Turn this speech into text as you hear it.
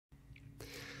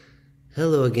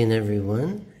Hello again,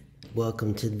 everyone.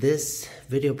 Welcome to this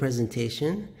video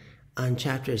presentation on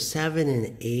chapters 7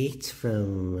 and 8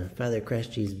 from Father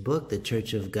Kereszty's book, The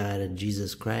Church of God of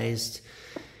Jesus Christ.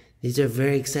 These are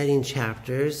very exciting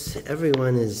chapters.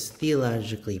 Everyone is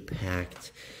theologically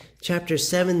packed. Chapter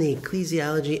 7, the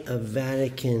Ecclesiology of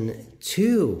Vatican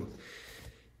II.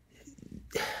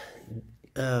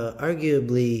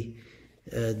 Arguably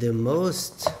the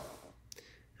most...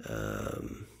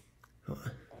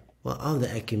 all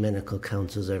the ecumenical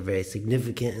councils are very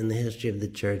significant in the history of the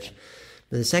Church.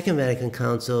 But the Second Vatican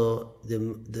Council,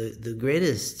 the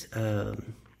greatest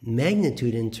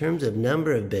magnitude in terms of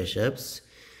number of bishops,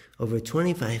 over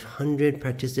 2,500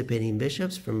 participating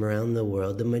bishops from around the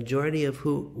world, the majority of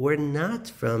who were not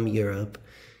from Europe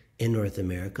and North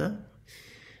America.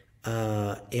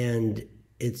 And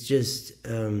it's just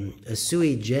a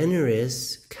sui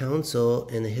generis council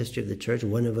in the history of the Church,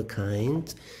 one of a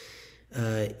kind.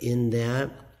 In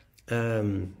that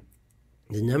the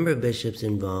number of bishops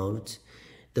involved,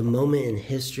 the moment in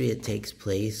history it takes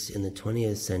place in the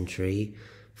 20th century,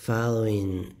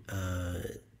 following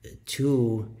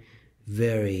two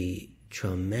very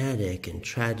traumatic and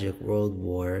tragic world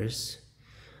wars,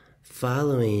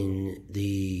 following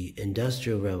the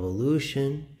Industrial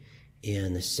Revolution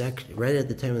and right at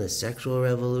the time of the Sexual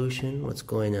Revolution, what's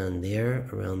going on there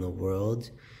around the world,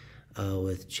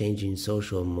 with changing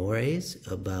social mores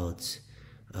about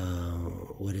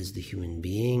what is the human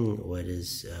being, what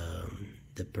is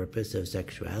the purpose of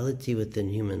sexuality within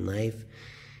human life.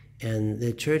 And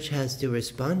the Church has to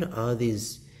respond to all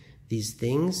these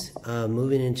things,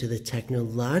 moving into the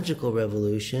technological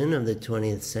revolution of the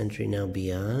 20th century now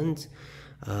beyond,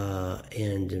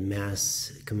 and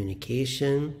mass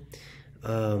communication.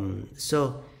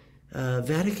 So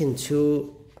Vatican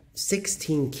II,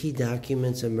 16 key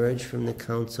documents emerge from the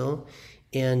Council,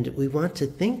 and we want to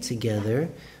think together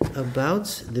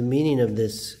about the meaning of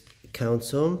this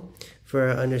Council for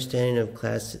our understanding of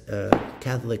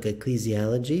Catholic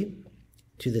Ecclesiology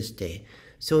to this day.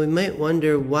 So we might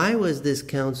wonder, why was this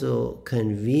Council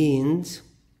convened?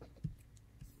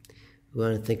 We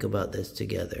want to think about this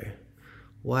together.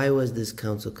 Why was this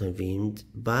Council convened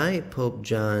by Pope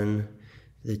John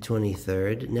the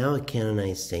 23rd, now a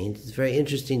canonized saint? It's very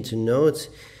interesting to note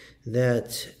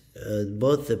that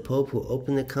both the Pope who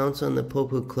opened the Council and the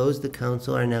Pope who closed the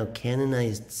Council are now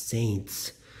canonized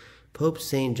saints. Pope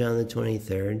St. John the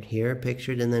 23rd, here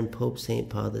pictured, and then Pope St.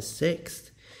 Paul the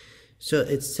 6th. So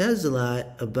it says a lot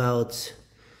about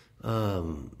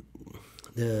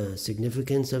the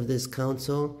significance of this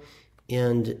Council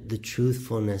and the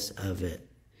truthfulness of it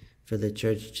for the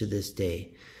Church to this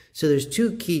day. So there's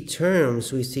two key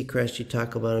terms we see Kereszty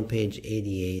talk about on page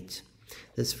 88.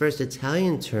 This first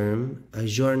Italian term,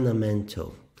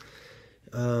 aggiornamento.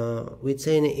 We'd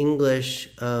say in English,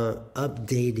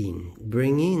 updating,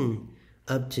 bringing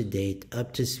up to date,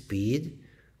 up to speed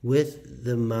with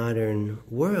the modern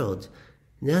world.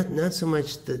 Not so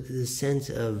much the sense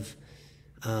of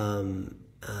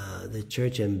the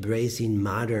Church embracing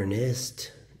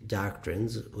modernist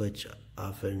doctrines, which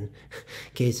often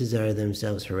cases are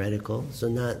themselves heretical. So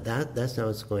that's not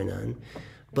what's going on.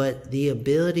 But the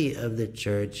ability of the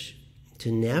Church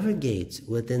to navigate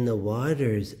within the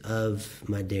waters of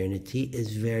modernity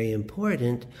is very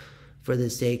important for the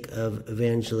sake of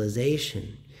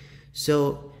evangelization.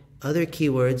 So other key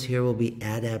words here will be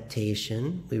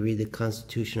adaptation. We read the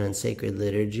Constitution on Sacred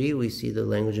Liturgy. We see the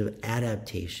language of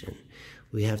adaptation.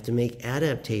 We have to make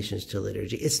adaptations to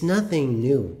liturgy. It's nothing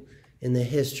new in the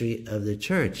history of the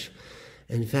Church.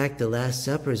 In fact, the Last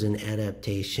Supper is an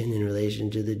adaptation in relation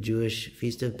to the Jewish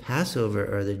feast of Passover,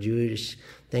 or the Jewish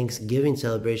Thanksgiving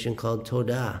celebration called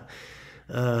Todah.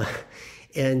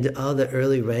 And all the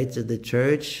early rites of the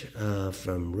Church,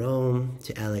 from Rome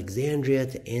to Alexandria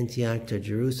to Antioch to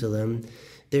Jerusalem,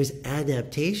 there's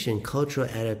adaptation, cultural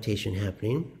adaptation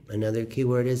happening. Another key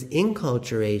word is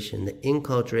inculturation, the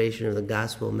inculturation of the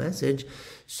gospel message,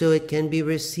 so it can be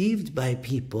received by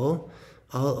people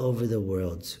all over the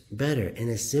world better and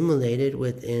assimilated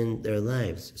within their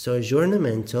lives. So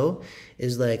aggiornamento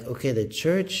is like, okay, the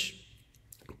Church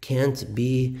can't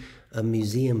be a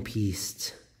museum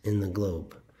piece in the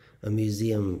globe, a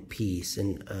museum piece,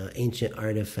 an ancient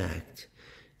artifact.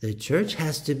 The Church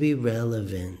has to be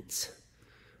relevant.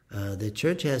 The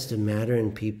Church has to matter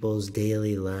in people's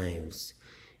daily lives.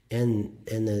 And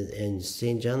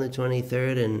St. John the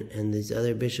 23rd and these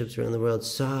other bishops around the world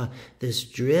saw this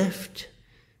drift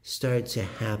start to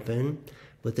happen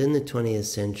within the 20th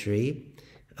century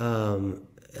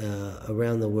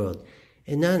around the world.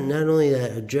 And not only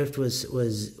that a drift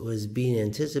was being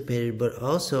anticipated, but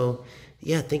also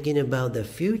thinking about the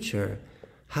future,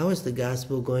 how is the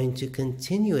gospel going to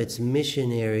continue its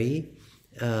missionary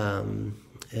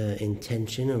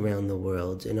intention around the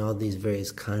world in all these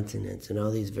various continents and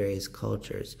all these various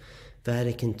cultures?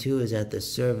 Vatican II is at the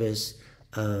service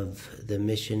of the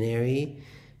missionary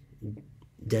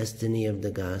destiny of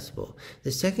the gospel.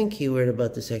 The second key word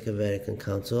about the Second Vatican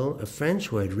Council, a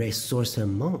French word,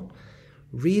 ressourcement,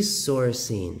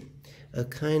 resourcing, a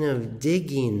kind of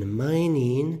digging,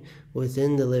 mining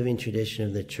within the living tradition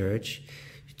of the Church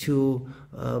to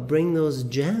bring those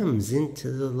gems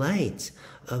into the light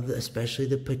of especially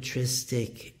the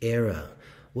patristic era.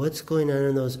 What's going on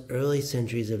in those early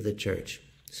centuries of the Church?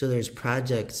 So there's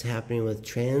projects happening with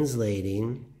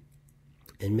translating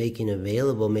and making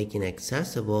available, making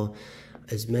accessible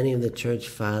as many of the Church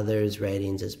Fathers'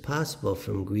 writings as possible,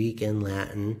 from Greek and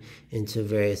Latin into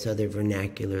various other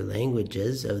vernacular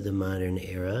languages of the modern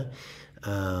era,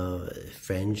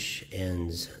 French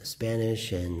and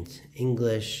Spanish and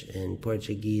English and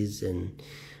Portuguese and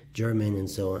German and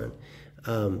so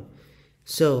on.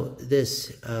 So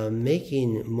this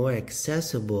making more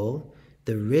accessible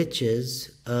the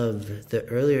riches of the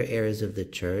earlier eras of the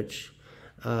Church,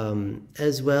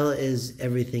 as well as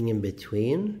everything in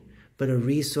between, but a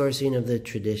resourcing of the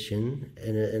tradition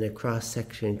in a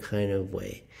cross-section kind of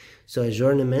way. So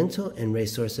aggiornamento and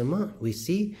ressourcement. We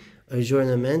see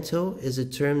aggiornamento is a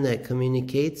term that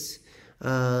communicates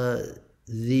the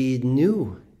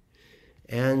new,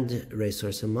 and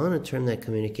ressourcement, a term that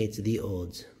communicates the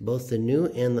old. Both the new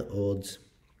and the old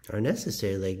are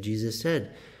necessary, like Jesus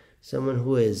said. Someone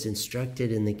who is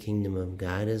instructed in the kingdom of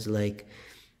God is like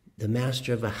the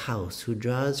master of a house who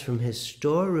draws from his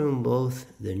storeroom both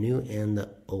the new and the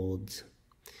old.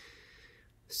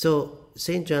 So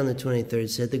St. John the 23rd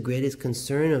said the greatest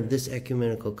concern of this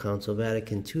ecumenical council,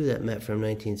 Vatican II, that met from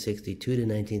 1962 to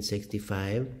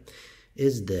 1965,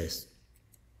 is this: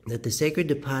 that the sacred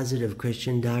deposit of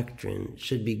Christian doctrine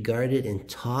should be guarded and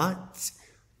taught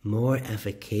more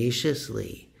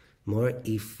efficaciously, more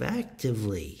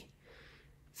effectively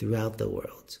throughout the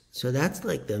world. So that's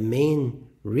like the main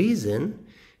reason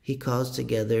he calls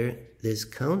together this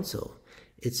council.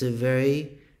 It's a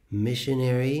very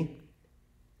missionary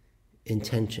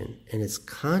intention, and it's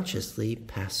consciously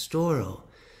pastoral.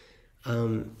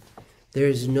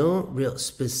 There's no real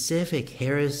specific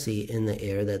heresy in the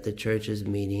air that the Church is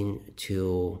meeting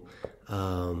to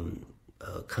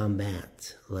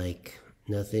combat, like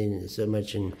nothing so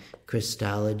much in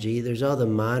Christology. There's all the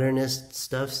modernist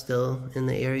stuff still in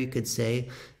the air, you could say,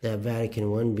 that Vatican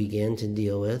I began to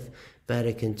deal with.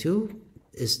 Vatican II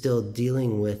is still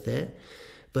dealing with it,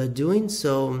 but doing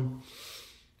so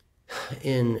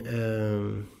in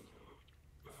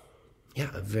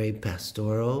a very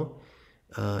pastoral,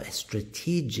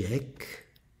 strategic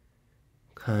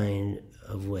kind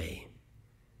of way.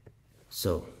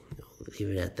 So we'll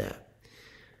leave it at that.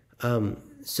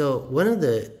 So one of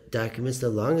the documents, the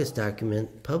longest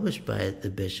document published by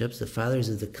the bishops, the Fathers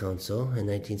of the Council in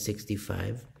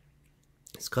 1965,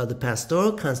 it's called the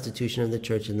Pastoral Constitution of the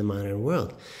Church in the Modern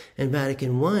World. In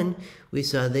Vatican I, we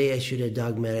saw they issued a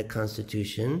dogmatic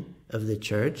constitution of the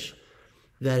Church.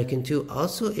 Vatican II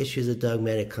also issues a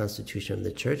dogmatic constitution of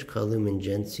the Church called Lumen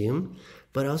Gentium,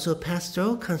 but also a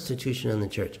pastoral constitution on the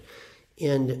Church.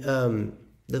 And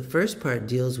the first part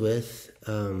deals with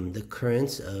the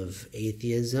currents of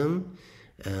atheism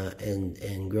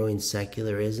and growing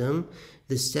secularism.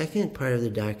 The second part of the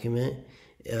document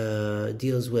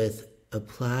deals with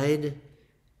applied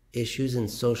issues in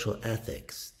social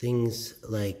ethics, things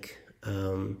like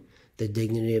the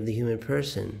dignity of the human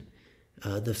person,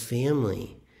 the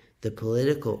family, the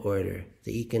political order,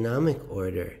 the economic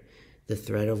order, the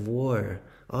threat of war.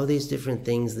 All these different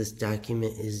things this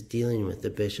document is dealing with, the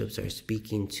bishops are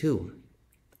speaking to.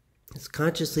 It's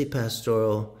consciously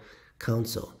pastoral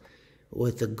counsel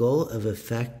with the goal of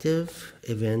effective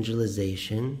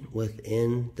evangelization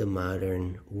within the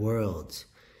modern world.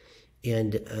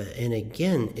 And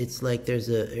again, it's like there's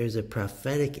a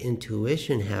prophetic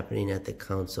intuition happening at the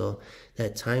council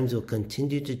that times will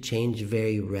continue to change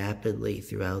very rapidly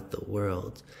throughout the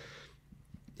world.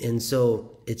 And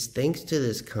so it's thanks to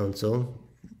this council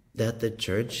that the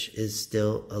Church is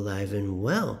still alive and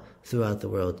well throughout the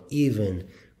world, even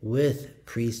with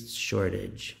priest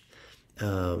shortage,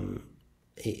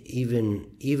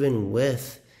 even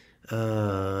with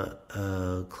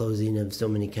closing of so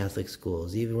many Catholic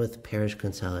schools, even with parish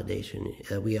consolidation.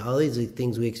 All these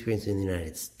things we experience in the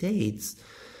United States,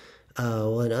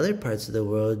 Well, in other parts of the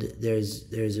world,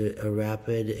 there's a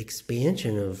rapid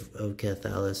expansion of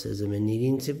Catholicism and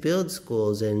needing to build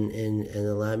schools and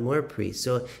a lot more priests.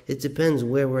 So it depends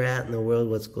where we're at in the world,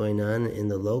 what's going on in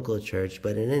the local church.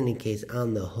 But in any case,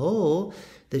 on the whole,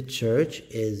 the church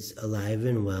is alive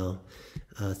and well,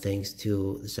 thanks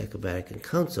to the Second Vatican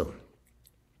Council.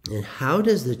 And how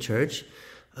does the church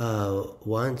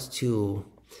want to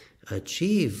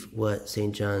achieve what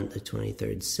St. John the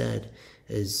 23rd said,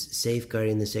 is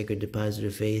safeguarding the sacred deposit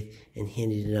of faith and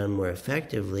handing it on more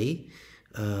effectively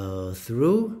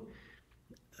through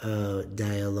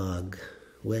dialogue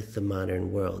with the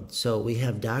modern world. So we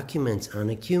have documents on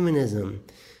ecumenism,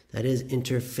 that is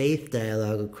interfaith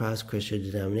dialogue across Christian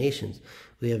denominations.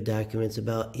 We have documents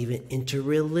about even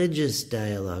interreligious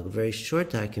dialogue, a very short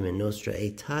document, Nostra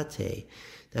Aetate.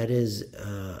 That is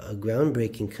a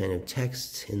groundbreaking kind of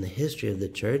text in the history of the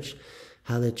church,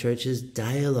 how the church is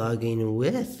dialoguing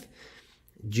with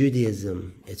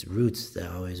Judaism, its roots,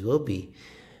 that always will be,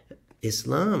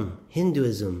 Islam,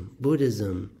 Hinduism,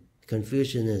 Buddhism,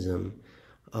 Confucianism,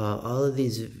 all of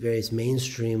these various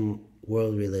mainstream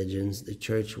world religions. The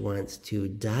church wants to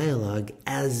dialogue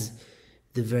as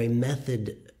the very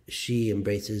method she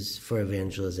embraces for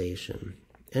evangelization.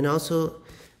 And also,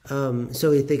 so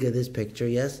we think of this picture,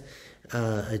 yes,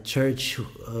 a church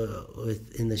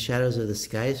in the shadows of the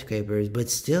skyscrapers, but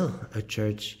still a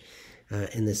church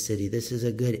in the city. This is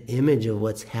a good image of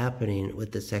what's happening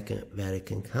with the Second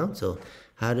Vatican Council.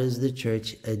 How does the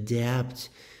church adapt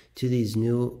to these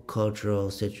new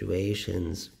cultural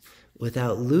situations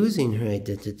without losing her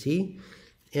identity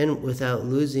and without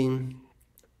losing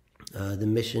the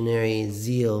missionary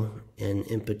zeal and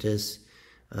impetus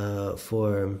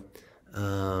for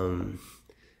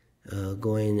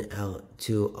going out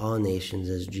to all nations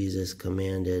as Jesus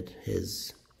commanded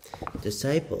his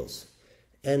disciples.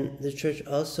 And the church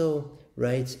also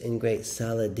writes in great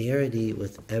solidarity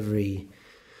with every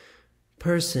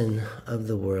person of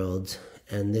the world,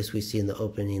 and this we see in the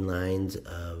opening lines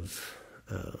of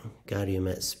Gaudium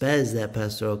et Spes, that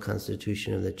pastoral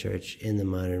constitution of the church in the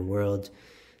modern world.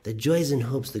 The joys and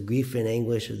hopes, the grief and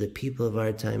anguish of the people of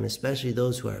our time, especially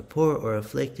those who are poor or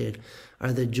afflicted,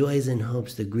 are the joys and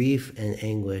hopes, the grief and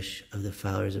anguish of the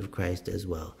followers of Christ as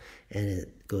well. And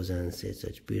it goes on to say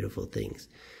such beautiful things.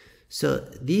 So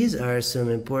these are some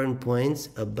important points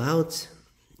about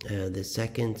the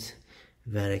Second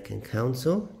Vatican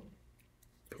Council.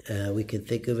 We could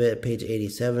think of it, page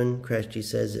 87, Kereszty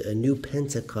says, a new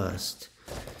Pentecost.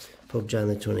 Pope John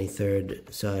the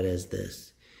 23rd saw it as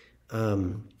this.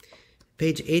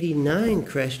 Page 89,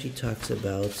 Kereszty talks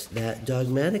about that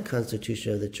dogmatic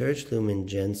constitution of the Church, Lumen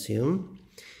Gentium.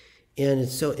 And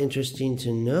it's so interesting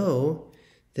to know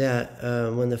that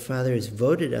when the Fathers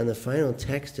voted on the final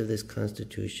text of this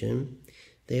constitution,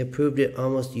 they approved it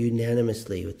almost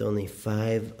unanimously with only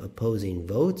 5 opposing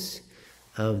votes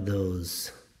of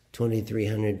those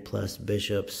 2,300 plus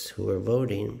bishops who were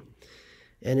voting.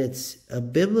 And it's a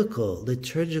biblical,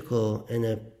 liturgical, and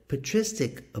a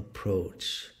patristic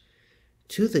approach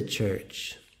to the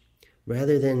church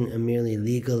rather than a merely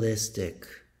legalistic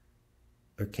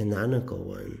or canonical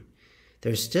one.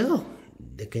 There's still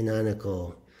the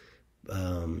canonical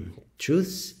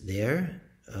truths there,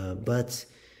 but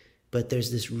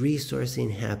there's this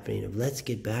resourcing happening of let's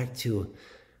get back to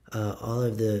all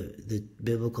of the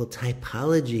biblical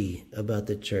typology about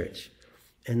the church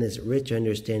and this rich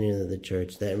understanding of the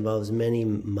church that involves many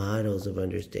models of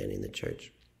understanding the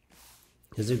church.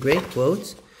 There's a great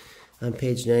quote on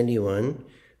page 91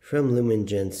 from Lumen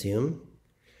Gentium,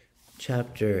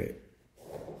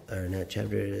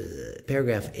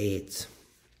 paragraph 8,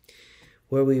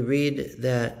 where we read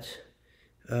that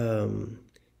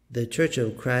the Church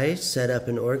of Christ, set up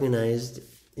and organized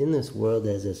in this world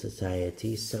as a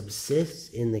society, subsists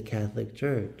in the Catholic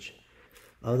Church.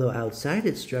 Although outside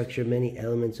its structure, many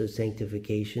elements of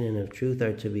sanctification and of truth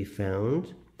are to be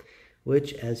found,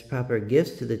 which, as proper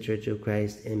gifts to the Church of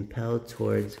Christ, impel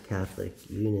towards Catholic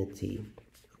unity.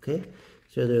 Okay?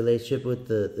 So the relationship with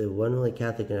the one holy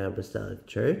Catholic and Apostolic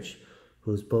Church,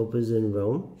 whose Pope is in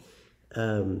Rome,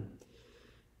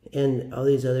 and all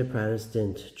these other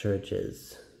Protestant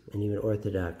churches, and even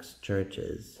Orthodox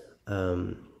churches.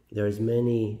 There's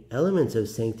many elements of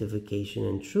sanctification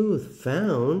and truth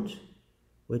found,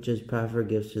 which is proper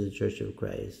gifts to the Church of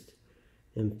Christ,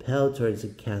 impelled towards a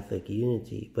Catholic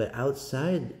unity. But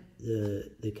outside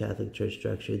the Catholic Church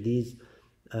structure, these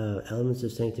elements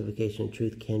of sanctification and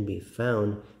truth can be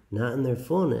found, not in their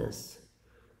fullness,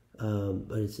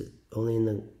 but it's only in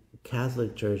the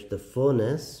Catholic Church the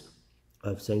fullness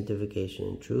of sanctification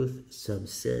and truth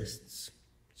subsists.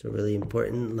 It's a really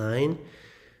important line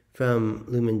from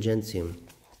Lumen Gentium.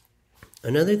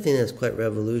 Another thing that's quite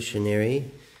revolutionary,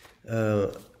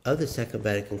 of the Second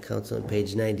Vatican Council on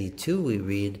page 92, we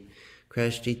read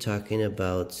Kereszty talking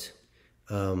about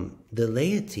the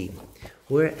laity,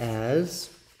 whereas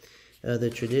the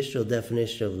traditional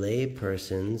definition of lay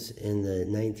persons in the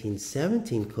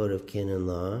 1917 Code of Canon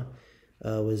Law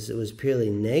was purely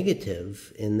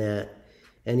negative, in that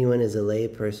anyone is a lay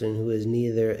person who is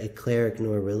neither a cleric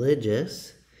nor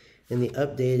religious. In the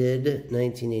updated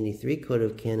 1983 Code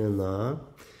of Canon Law,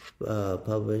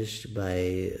 published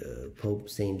by Pope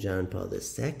St. John Paul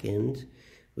II,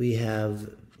 we have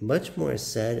much more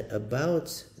said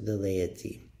about the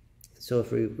laity. So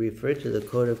if we refer to the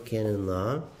Code of Canon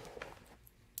Law,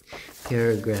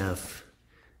 paragraph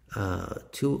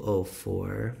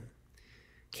 204,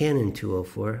 Canon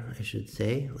 204, I should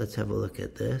say. Let's have a look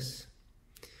at this.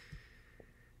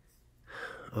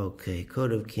 Okay,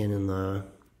 Code of Canon Law.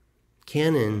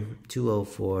 Canon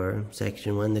 204,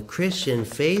 Section 1, the Christian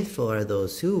faithful are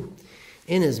those who,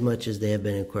 inasmuch as they have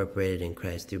been incorporated in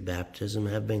Christ through baptism,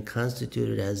 have been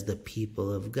constituted as the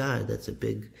people of God. That's a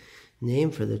big name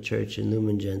for the church in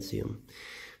Lumen Gentium.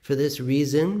 For this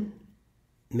reason,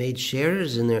 made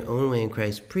sharers in their own way in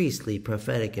Christ's priestly,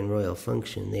 prophetic, and royal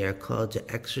function, they are called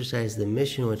to exercise the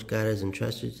mission which God has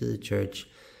entrusted to the church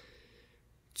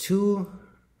to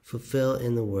fulfill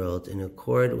in the world in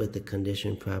accord with the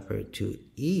condition proper to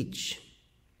each.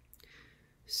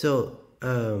 So,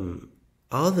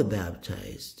 all the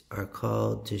baptized are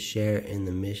called to share in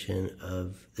the mission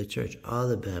of the church. All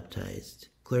the baptized,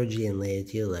 clergy and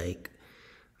laity alike,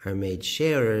 are made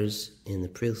sharers in the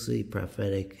priestly,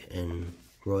 prophetic, and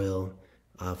royal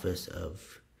office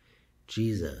of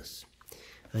Jesus.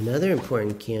 Another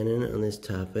important canon on this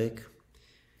topic,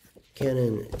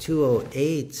 Canon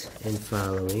 208 and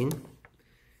following.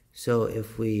 So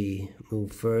if we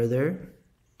move further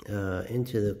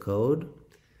into the code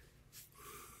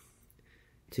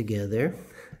together,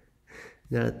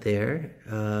 not there,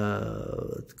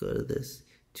 let's go to this,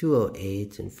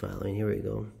 208 and following, here we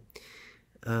go.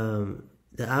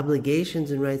 The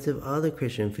obligations and rights of all the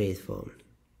Christian faithful.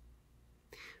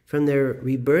 From their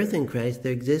rebirth in Christ,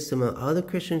 there exists among all the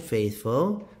Christian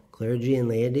faithful, clergy and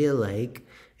laity alike,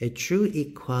 a true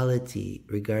equality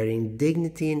regarding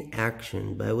dignity and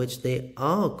action by which they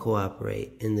all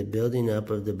cooperate in the building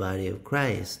up of the body of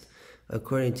Christ,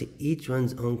 according to each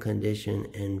one's own condition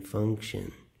and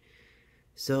function.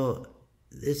 So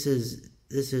this is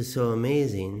so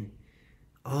amazing.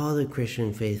 All the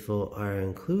Christian faithful are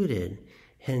included,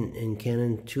 and in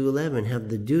Canon 211 have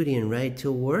the duty and right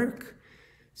to work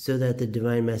so that the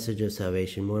divine message of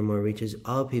salvation more and more reaches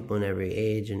all people in every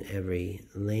age and every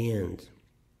land.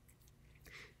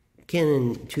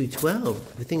 Canon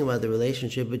 212, we think about the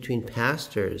relationship between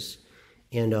pastors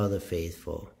and all the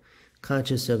faithful.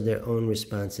 Conscious of their own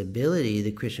responsibility,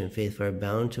 the Christian faithful are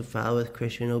bound to follow with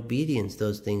Christian obedience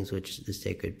those things which the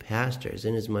sacred pastors,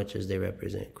 inasmuch as they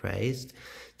represent Christ,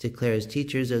 declare as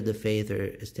teachers of the faith or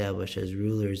established as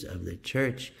rulers of the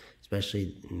church,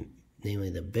 especially,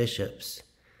 namely the bishops,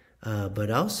 but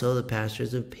also the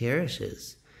pastors of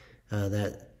parishes.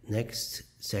 That next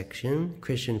section,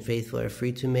 Christian faithful are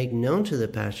free to make known to the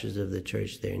pastors of the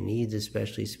church their needs,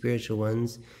 especially spiritual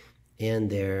ones, and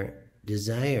their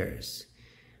desires.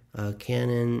 We'll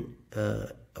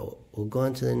go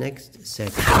on to the next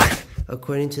section.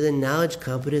 According to the knowledge,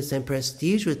 competence, and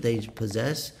prestige which they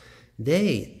possess,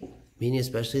 they, meaning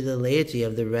especially the laity,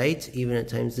 have the right, even at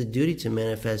times the duty, to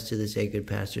manifest to the sacred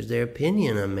pastors their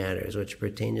opinion on matters which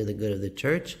pertain to the good of the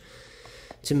church,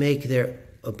 to make their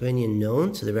opinion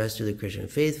known to the rest of the Christian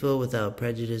faithful without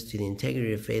prejudice to the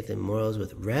integrity of faith and morals,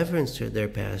 with reverence to their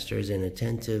pastors and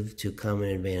attentive to common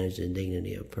advantage and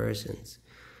dignity of persons.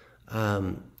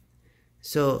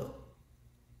 So,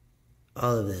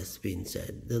 all of this being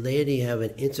said, the laity have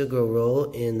an integral role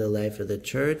in the life of the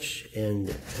church and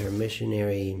her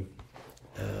missionary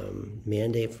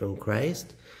mandate from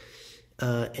Christ.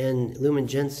 And Lumen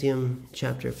Gentium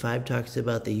chapter 5 talks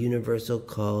about the universal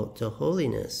call to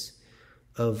holiness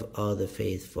of all the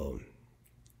faithful,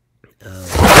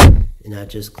 not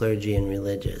just clergy and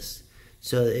religious.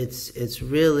 So it's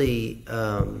really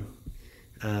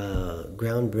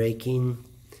groundbreaking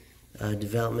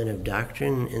development of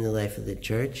doctrine in the life of the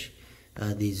church.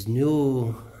 These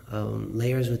new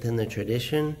layers within the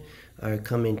tradition are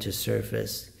coming to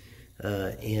surface,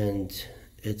 and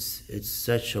it's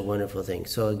such a wonderful thing.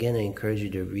 So again, I encourage you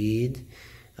to read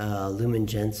Lumen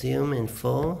Gentium in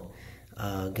full.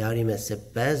 Gaudium et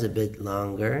Spes a bit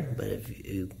longer, but if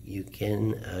you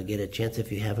can get a chance,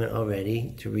 if you haven't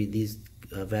already, to read these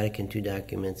Vatican II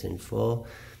documents in full.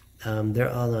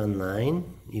 They're all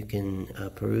online. You can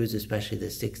peruse especially the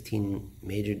 16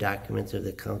 major documents of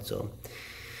the council.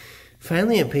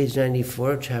 Finally, on page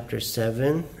 94 of chapter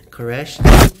 7,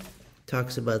 Kereszty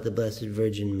talks about the Blessed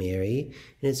Virgin Mary.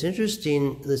 And it's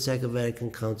interesting, the Second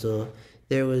Vatican Council,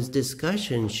 there was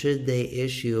discussion, should they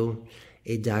issue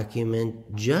a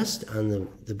document just on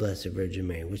the Blessed Virgin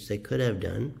Mary, which they could have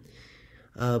done.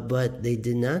 But they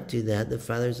did not do that. The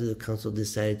Fathers of the Council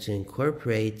decided to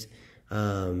incorporate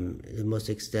the most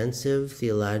extensive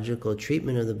theological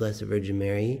treatment of the Blessed Virgin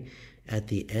Mary at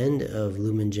the end of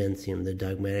Lumen Gentium, the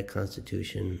dogmatic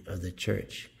constitution of the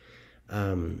Church.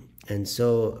 And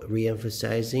so,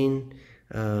 re-emphasizing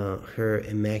her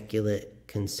immaculate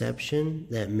conception,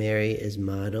 that Mary is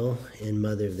model and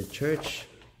mother of the Church,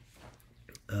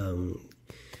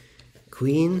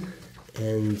 queen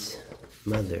and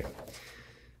mother.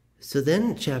 So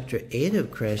then chapter 8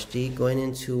 of Kereszty, going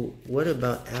into what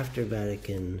about after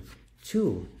Vatican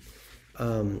II,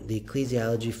 the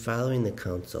ecclesiology following the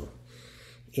council.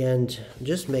 And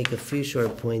just make a few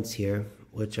short points here,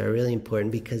 which are really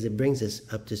important because it brings us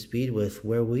up to speed with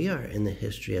where we are in the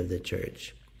history of the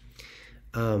Church.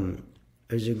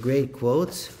 There's a great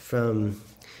quote from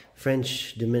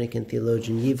French Dominican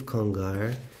theologian Yves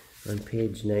Congar on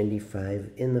page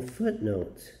 95 in the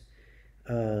footnote.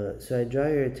 So I draw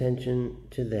your attention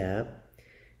to that,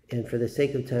 and for the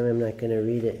sake of time I'm not going to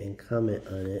read it and comment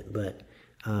on it, but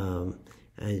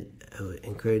I would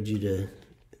encourage you to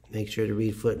make sure to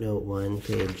read footnote 1,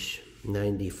 page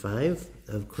 95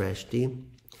 of Kereszty.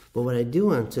 But what I do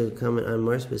want to comment on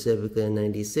more specifically on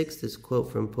 96, this quote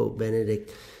from Pope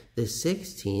Benedict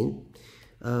XVI,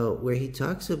 where he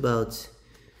talks about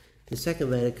the Second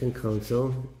Vatican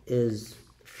Council is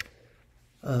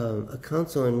a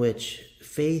council in which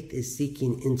faith is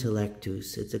seeking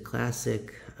intellectus. It's a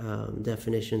classic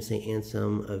definition, St.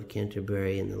 Anselm of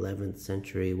Canterbury in the 11th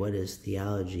century. What is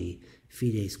theology?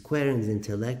 Fides querens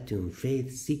intellectum,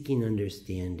 faith seeking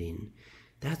understanding.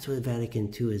 That's what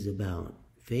Vatican II is about.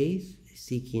 Faith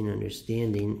seeking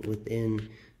understanding within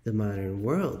the modern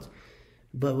world.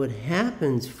 But what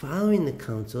happens following the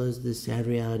council is the sad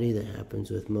reality that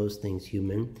happens with most things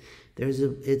human.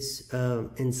 It's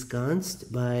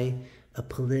ensconced by a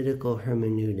political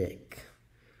hermeneutic.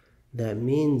 That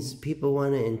means people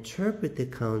want to interpret the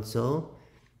council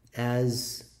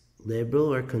as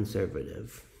liberal or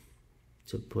conservative,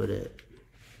 to put it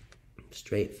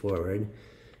straightforward.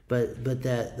 But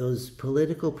that those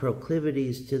political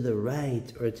proclivities to the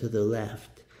right or to the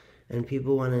left, and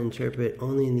people want to interpret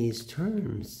only in these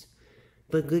terms.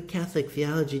 But good Catholic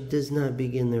theology does not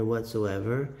begin there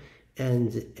whatsoever,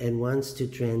 and wants to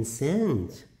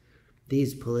transcend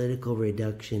these political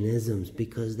reductionisms,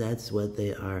 because that's what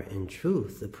they are in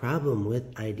truth. The problem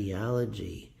with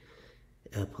ideology,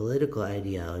 political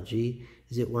ideology,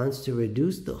 is it wants to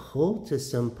reduce the whole to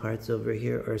some parts over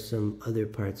here or some other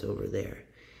parts over there.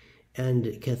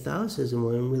 And Catholicism,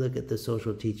 when we look at the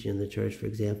social teaching of the Church, for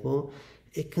example,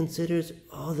 it considers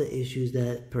all the issues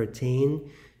that pertain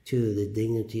to the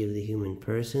dignity of the human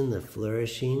person, the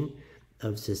flourishing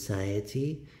of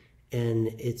society, and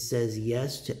it says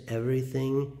yes to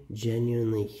everything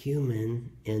genuinely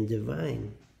human and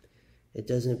divine. It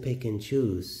doesn't pick and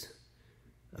choose.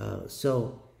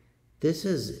 So this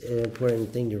is an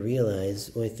important thing to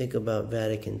realize when we think about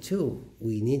Vatican II.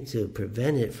 We need to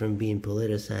prevent it from being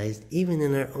politicized, even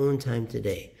in our own time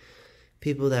today.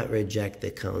 People that reject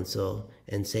the council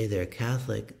and say they're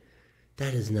Catholic,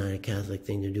 that is not a Catholic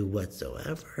thing to do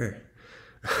whatsoever.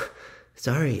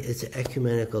 Sorry, it's an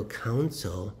ecumenical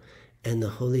council, and the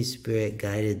Holy Spirit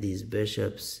guided these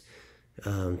bishops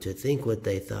to think what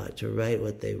they thought, to write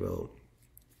what they wrote.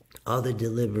 All the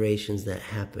deliberations that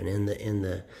happen, and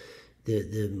the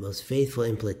most faithful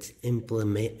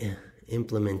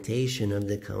implementation of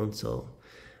the council.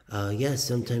 Yes,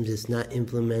 sometimes it's not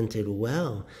implemented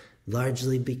well,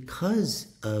 largely because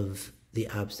of the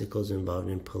obstacles involved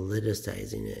in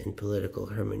politicizing it and political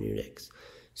hermeneutics.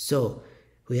 So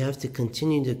we have to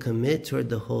continue to commit toward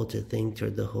the whole, to think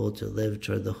toward the whole, to live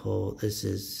toward the whole. This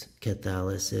is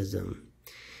Catholicism.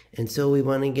 And so we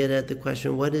want to get at the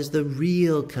question, what is the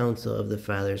real council of the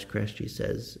Fathers, Kereszty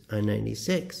says on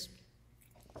 96.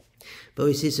 But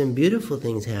we see some beautiful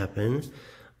things happen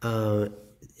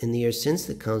in the years since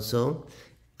the council.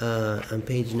 On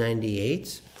page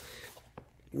 98,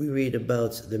 we read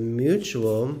about the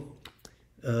mutual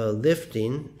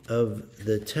lifting of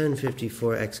the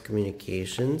 1054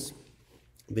 excommunications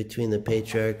between the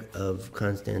Patriarch of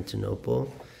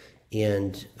Constantinople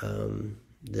and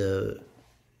the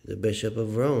Bishop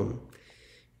of Rome.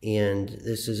 And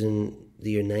this is in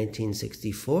the year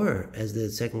 1964, as the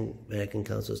Second Vatican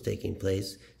Council is taking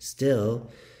place, still,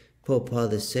 Pope Paul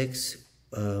VI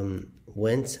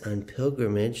went on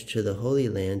pilgrimage to the Holy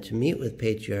Land to meet with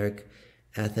Patriarch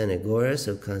Athenagoras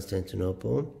of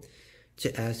Constantinople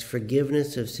to ask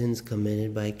forgiveness of sins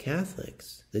committed by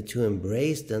Catholics. The two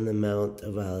embraced on the Mount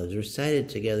of Olives, recited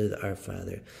together the Our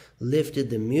Father, lifted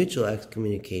the mutual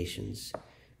excommunications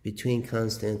between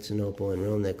Constantinople and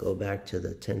Rome that go back to the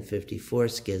 1054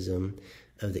 schism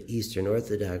of the Eastern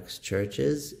Orthodox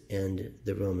churches and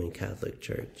the Roman Catholic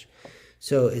Church.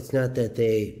 So it's not that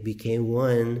they became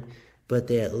one, but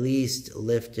they at least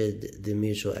lifted the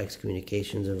mutual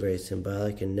excommunications, a very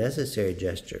symbolic and necessary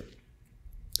gesture.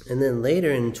 And then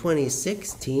later in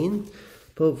 2016,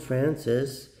 Pope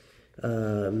Francis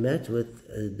met with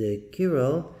the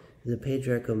Kirill, the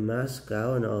Patriarch of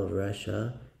Moscow and all of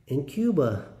Russia, in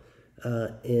Cuba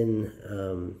in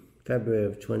February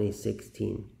of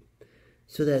 2016.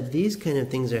 So that these kind of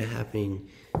things are happening,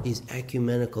 these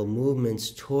ecumenical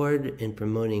movements toward and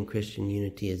promoting Christian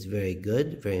unity is very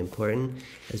good, very important.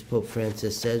 As Pope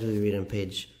Francis says, we read on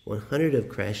page 100 of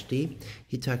Kereszty,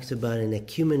 he talks about an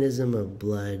ecumenism of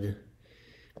blood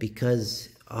because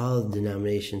all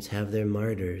denominations have their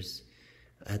martyrs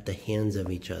at the hands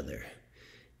of each other.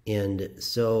 And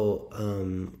so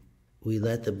we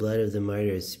let the blood of the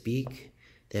martyrs speak,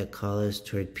 that call us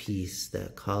toward peace,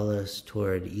 that call us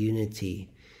toward unity,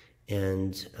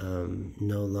 and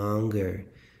no longer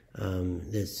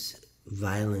this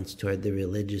violence toward the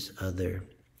religious other.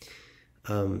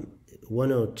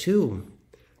 102,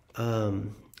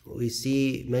 we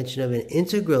see mention of an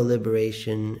integral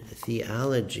liberation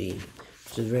theology,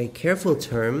 which is a very careful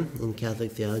term in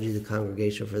Catholic theology. The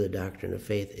Congregation for the Doctrine of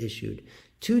Faith issued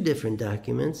 2 different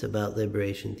documents about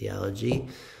liberation theology.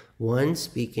 One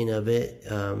speaking of it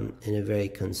in a very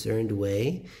concerned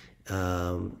way,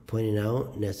 pointing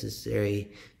out,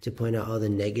 necessary to point out all the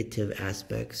negative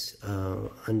aspects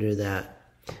under that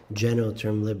general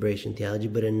term liberation theology,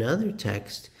 but another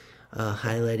text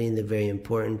highlighting the very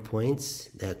important points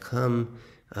that come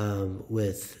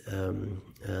with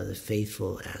the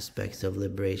faithful aspects of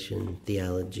liberation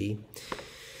theology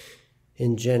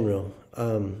in general.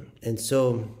 And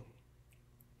so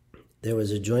there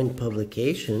was a joint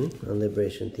publication on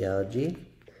liberation theology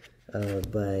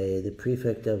by the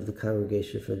prefect of the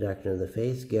Congregation for the Doctrine of the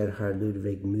Faith, Gerhard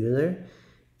Ludwig Müller,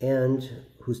 and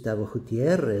Gustavo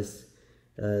Gutierrez,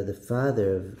 the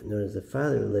father known as the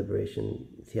father of liberation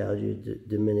theology,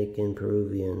 Dominican,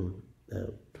 Peruvian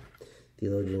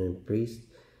theologian and priest.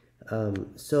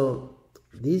 So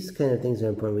these kind of things are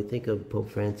important. We think of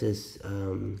Pope Francis,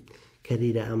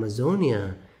 Querida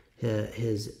Amazonia,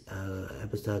 his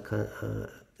apostolic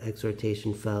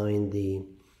exhortation following the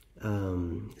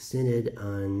synod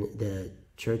on the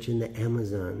church in the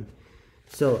Amazon.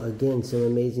 So again, some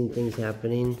amazing things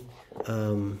happening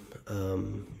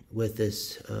with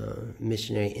this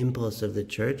missionary impulse of the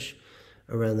church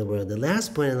around the world. The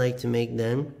last point I'd like to make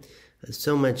then,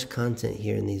 so much content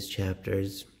here in these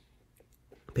chapters.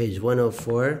 Page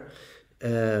 104,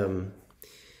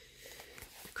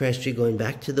 Kereszty going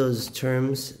back to those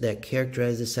terms that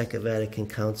characterize the Second Vatican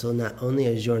Council, not only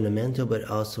aggiornamento, but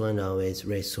also and always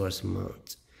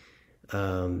ressourcement.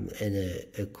 And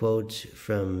a quote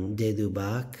from de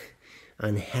Lubac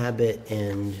on habit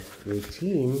and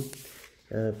routine,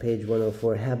 page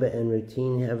 104, habit and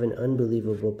routine have an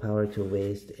unbelievable power to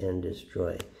waste and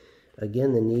destroy.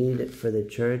 Again, the need for the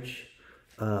church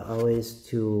always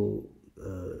to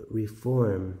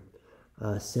reform,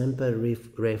 semper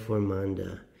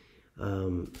reformanda,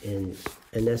 and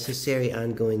a necessary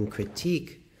ongoing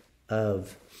critique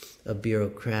of a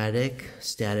bureaucratic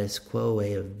status quo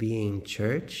way of being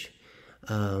church,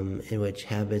 in which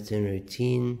habits and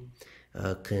routine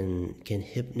can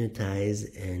hypnotize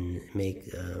and make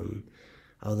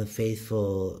all the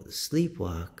faithful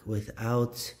sleepwalk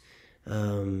without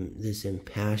this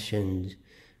impassioned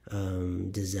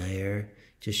desire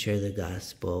to share the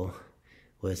gospel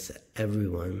with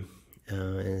everyone.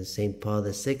 And St. Paul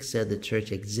VI said the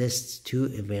church exists to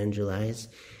evangelize.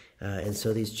 And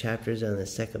so these chapters on the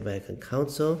Second Vatican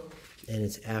Council and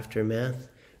its aftermath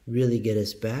really get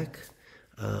us back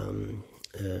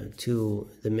to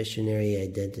the missionary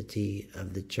identity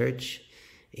of the church,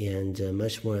 and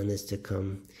much more on this to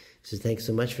come. So thanks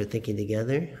so much for thinking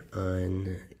together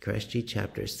on Kereszty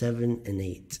chapters 7 and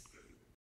 8.